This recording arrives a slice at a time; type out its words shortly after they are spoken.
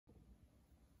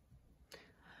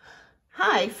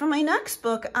Hi, for my next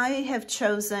book, I have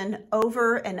chosen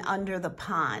Over and Under the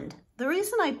Pond. The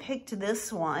reason I picked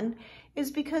this one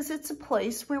is because it's a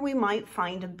place where we might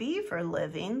find a beaver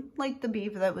living, like the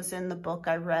beaver that was in the book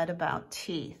I read about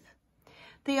Teeth.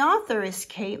 The author is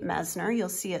Kate Mesner. You'll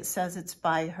see it says it's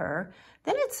by her.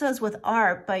 Then it says with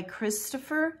art by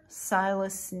Christopher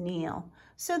Silas Neal.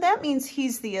 So that means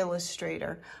he's the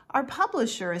illustrator. Our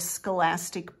publisher is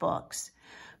Scholastic Books.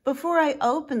 Before I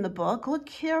open the book, look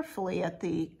carefully at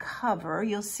the cover.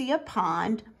 You'll see a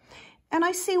pond, and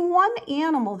I see one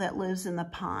animal that lives in the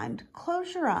pond.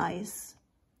 Close your eyes.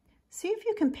 See if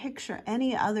you can picture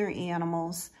any other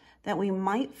animals that we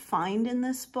might find in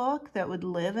this book that would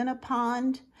live in a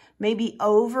pond, maybe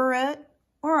over it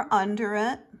or under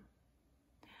it.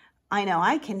 I know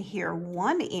I can hear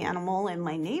one animal in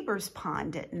my neighbor's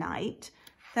pond at night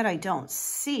that I don't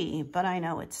see, but I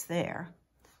know it's there.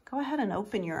 Go ahead and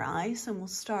open your eyes and we'll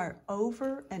start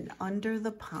over and under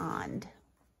the pond.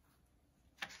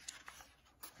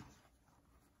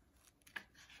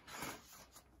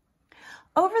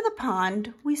 Over the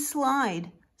pond we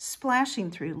slide,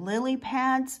 splashing through lily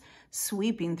pads,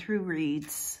 sweeping through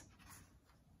reeds.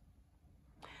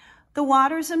 The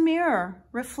water's a mirror,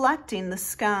 reflecting the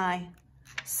sky,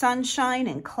 sunshine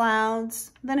and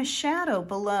clouds, then a shadow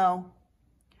below.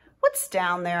 What's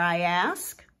down there, I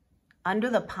ask?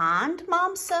 Under the pond,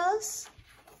 Mom says.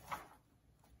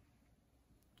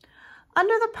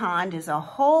 Under the pond is a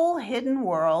whole hidden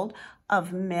world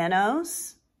of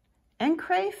minnows and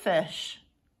crayfish,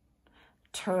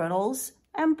 turtles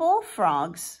and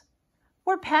bullfrogs.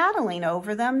 We're paddling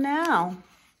over them now.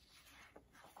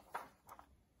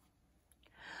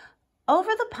 Over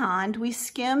the pond, we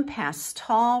skim past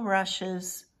tall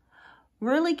rushes.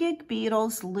 Whirligig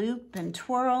beetles loop and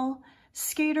twirl,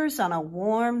 skaters on a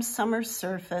warm summer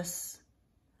surface.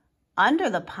 Under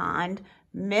the pond,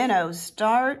 minnows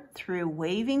dart through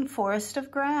waving forest of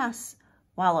grass,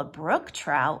 while a brook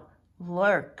trout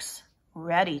lurks,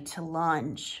 ready to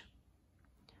lunge.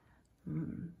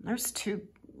 There's two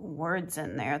words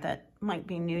in there that might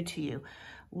be new to you.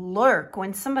 Lurk,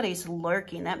 when somebody's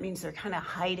lurking, that means they're kind of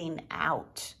hiding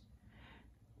out.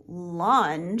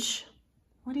 Lunge,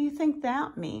 what do you think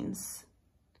that means?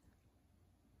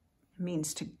 It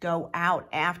means to go out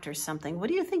after something. What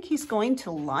do you think he's going to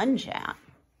lunge at?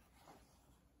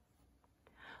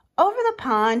 Over the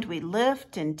pond, we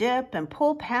lift and dip and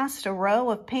pull past a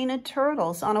row of painted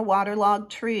turtles on a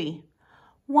waterlogged tree.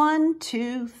 1,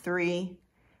 2, 3.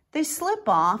 They slip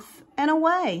off and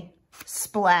away.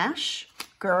 Splash,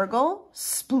 gurgle,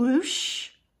 sploosh,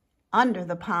 under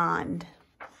the pond.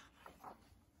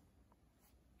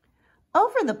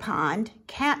 Over the pond,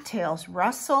 cattails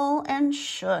rustle and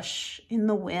shush in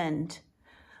the wind.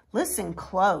 Listen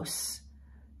close.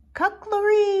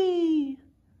 Cucklaree!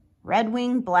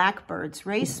 Red-winged blackbirds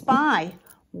race by.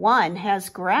 One has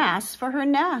grass for her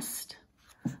nest.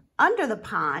 Under the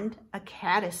pond, a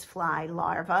caddisfly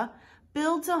larva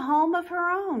builds a home of her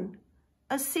own,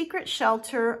 a secret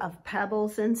shelter of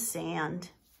pebbles and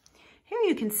sand. Here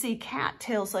you can see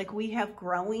cattails like we have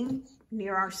growing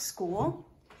near our school.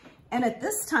 And at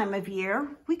this time of year,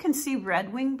 we can see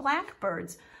red-winged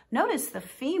blackbirds. Notice the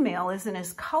female isn't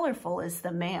as colorful as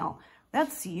the male.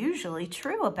 That's usually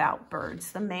true about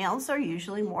birds. The males are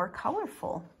usually more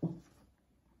colorful.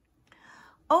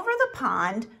 Over the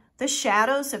pond, the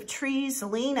shadows of trees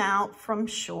lean out from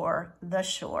the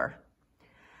shore.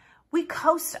 We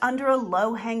coast under a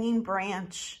low-hanging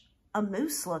branch. A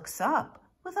moose looks up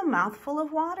with a mouthful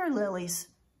of water lilies.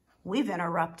 We've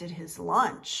interrupted his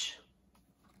lunch.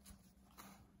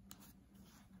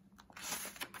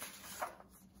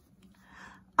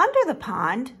 Under the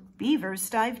pond, beavers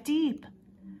dive deep.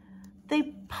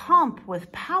 They pump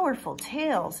with powerful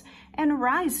tails and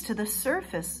rise to the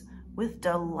surface with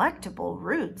delectable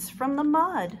roots from the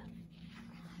mud.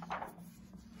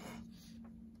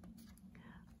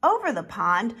 Over the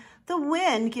pond, the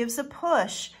wind gives a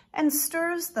push and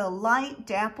stirs the light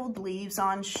dappled leaves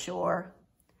on shore.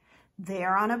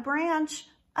 There on a branch,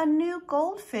 a new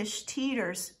goldfish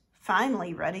teeters,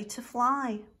 finally ready to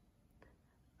fly.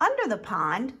 Under the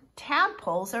pond,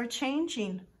 tadpoles are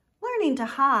changing, learning to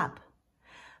hop.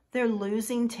 They're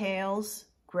losing tails,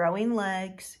 growing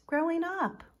legs, growing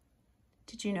up.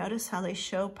 Did you notice how they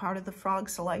show part of the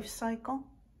frog's life cycle?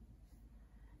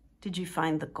 Did you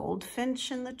find the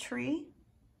goldfinch in the tree?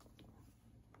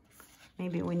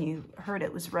 Maybe when you heard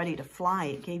it was ready to fly,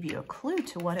 it gave you a clue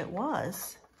to what it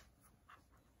was.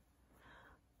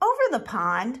 Over the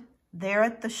pond, there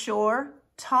at the shore,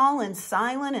 tall and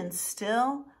silent and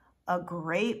still, a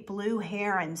great blue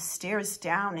heron stares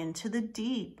down into the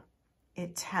deep.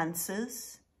 It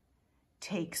tenses,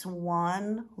 takes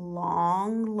one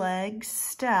long leg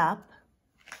step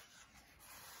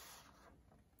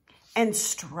and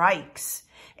strikes.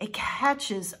 It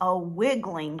catches a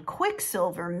wiggling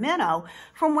quicksilver minnow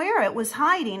from where it was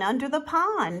hiding under the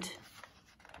pond.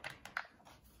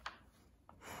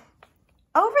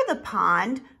 Over the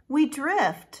pond, we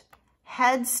drift,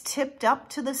 heads tipped up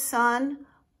to the sun.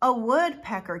 A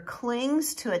woodpecker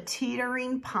clings to a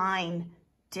teetering pine,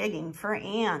 digging for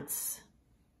ants.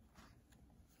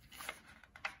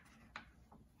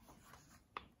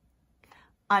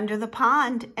 Under the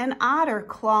pond, an otter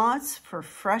claws for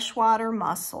freshwater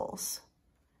mussels.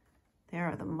 There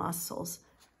are the mussels.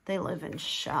 They live in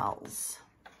shells.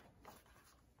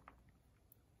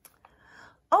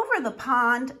 Over the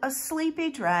pond, a sleepy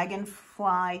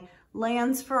dragonfly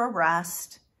lands for a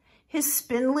rest. His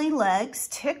spindly legs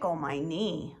tickle my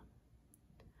knee.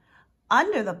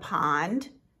 Under the pond,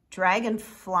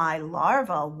 dragonfly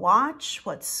larvae watch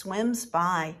what swims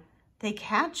by. They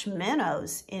catch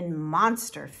minnows in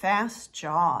monster-fast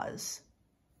jaws.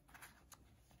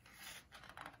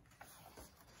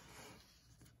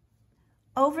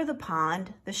 Over the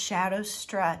pond, the shadows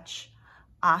stretch.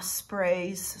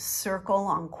 Ospreys circle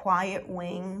on quiet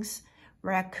wings.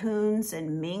 Raccoons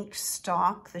and mink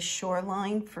stalk the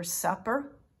shoreline for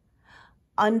supper.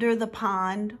 Under the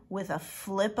pond, with a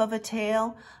flip of a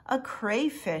tail, a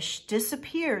crayfish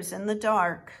disappears in the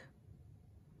dark.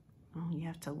 Oh, you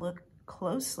have to look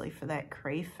closely for that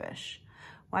crayfish.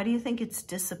 Why do you think it's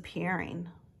disappearing?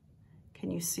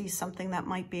 Can you see something that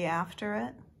might be after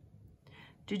it?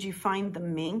 Did you find the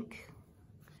mink?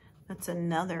 That's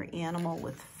another animal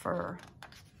with fur.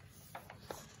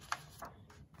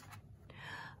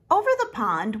 Over the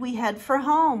pond, we head for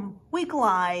home. We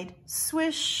glide,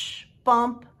 swish,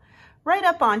 bump, right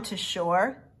up onto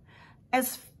shore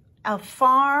as a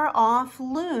far-off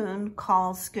loon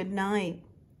calls goodnight.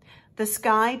 The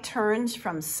sky turns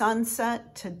from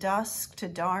sunset to dusk to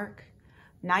dark.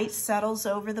 Night settles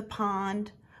over the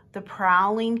pond. The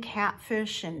prowling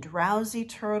catfish and drowsy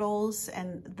turtles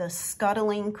and the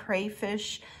scuttling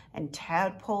crayfish and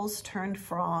tadpoles turned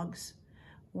frogs.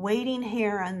 Wading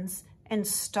herons and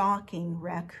stalking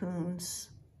raccoons.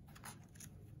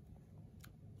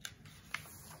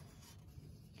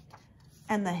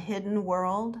 And the hidden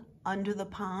world under the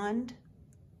pond.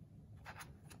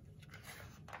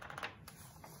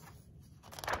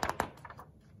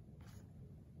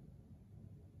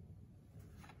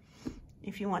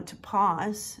 If you want to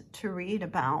pause to read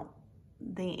about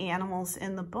the animals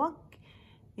in the book,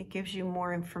 it gives you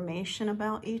more information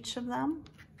about each of them.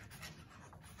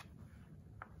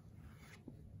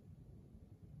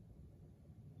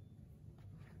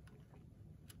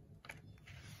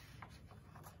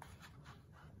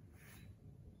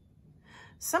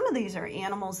 Some of these are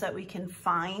animals that we can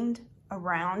find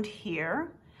around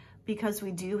here because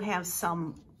we do have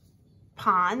some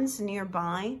ponds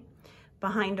nearby.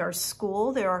 Behind our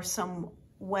school, there are some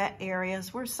wet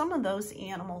areas where some of those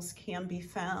animals can be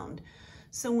found.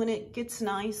 So when it gets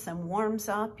nice and warms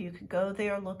up, you could go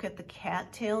there, look at the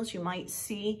cattails. You might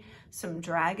see some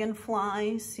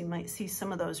dragonflies. You might see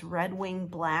some of those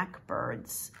red-winged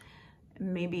blackbirds.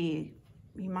 Maybe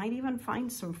you might even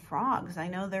find some frogs. I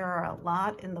know there are a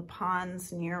lot in the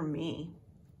ponds near me.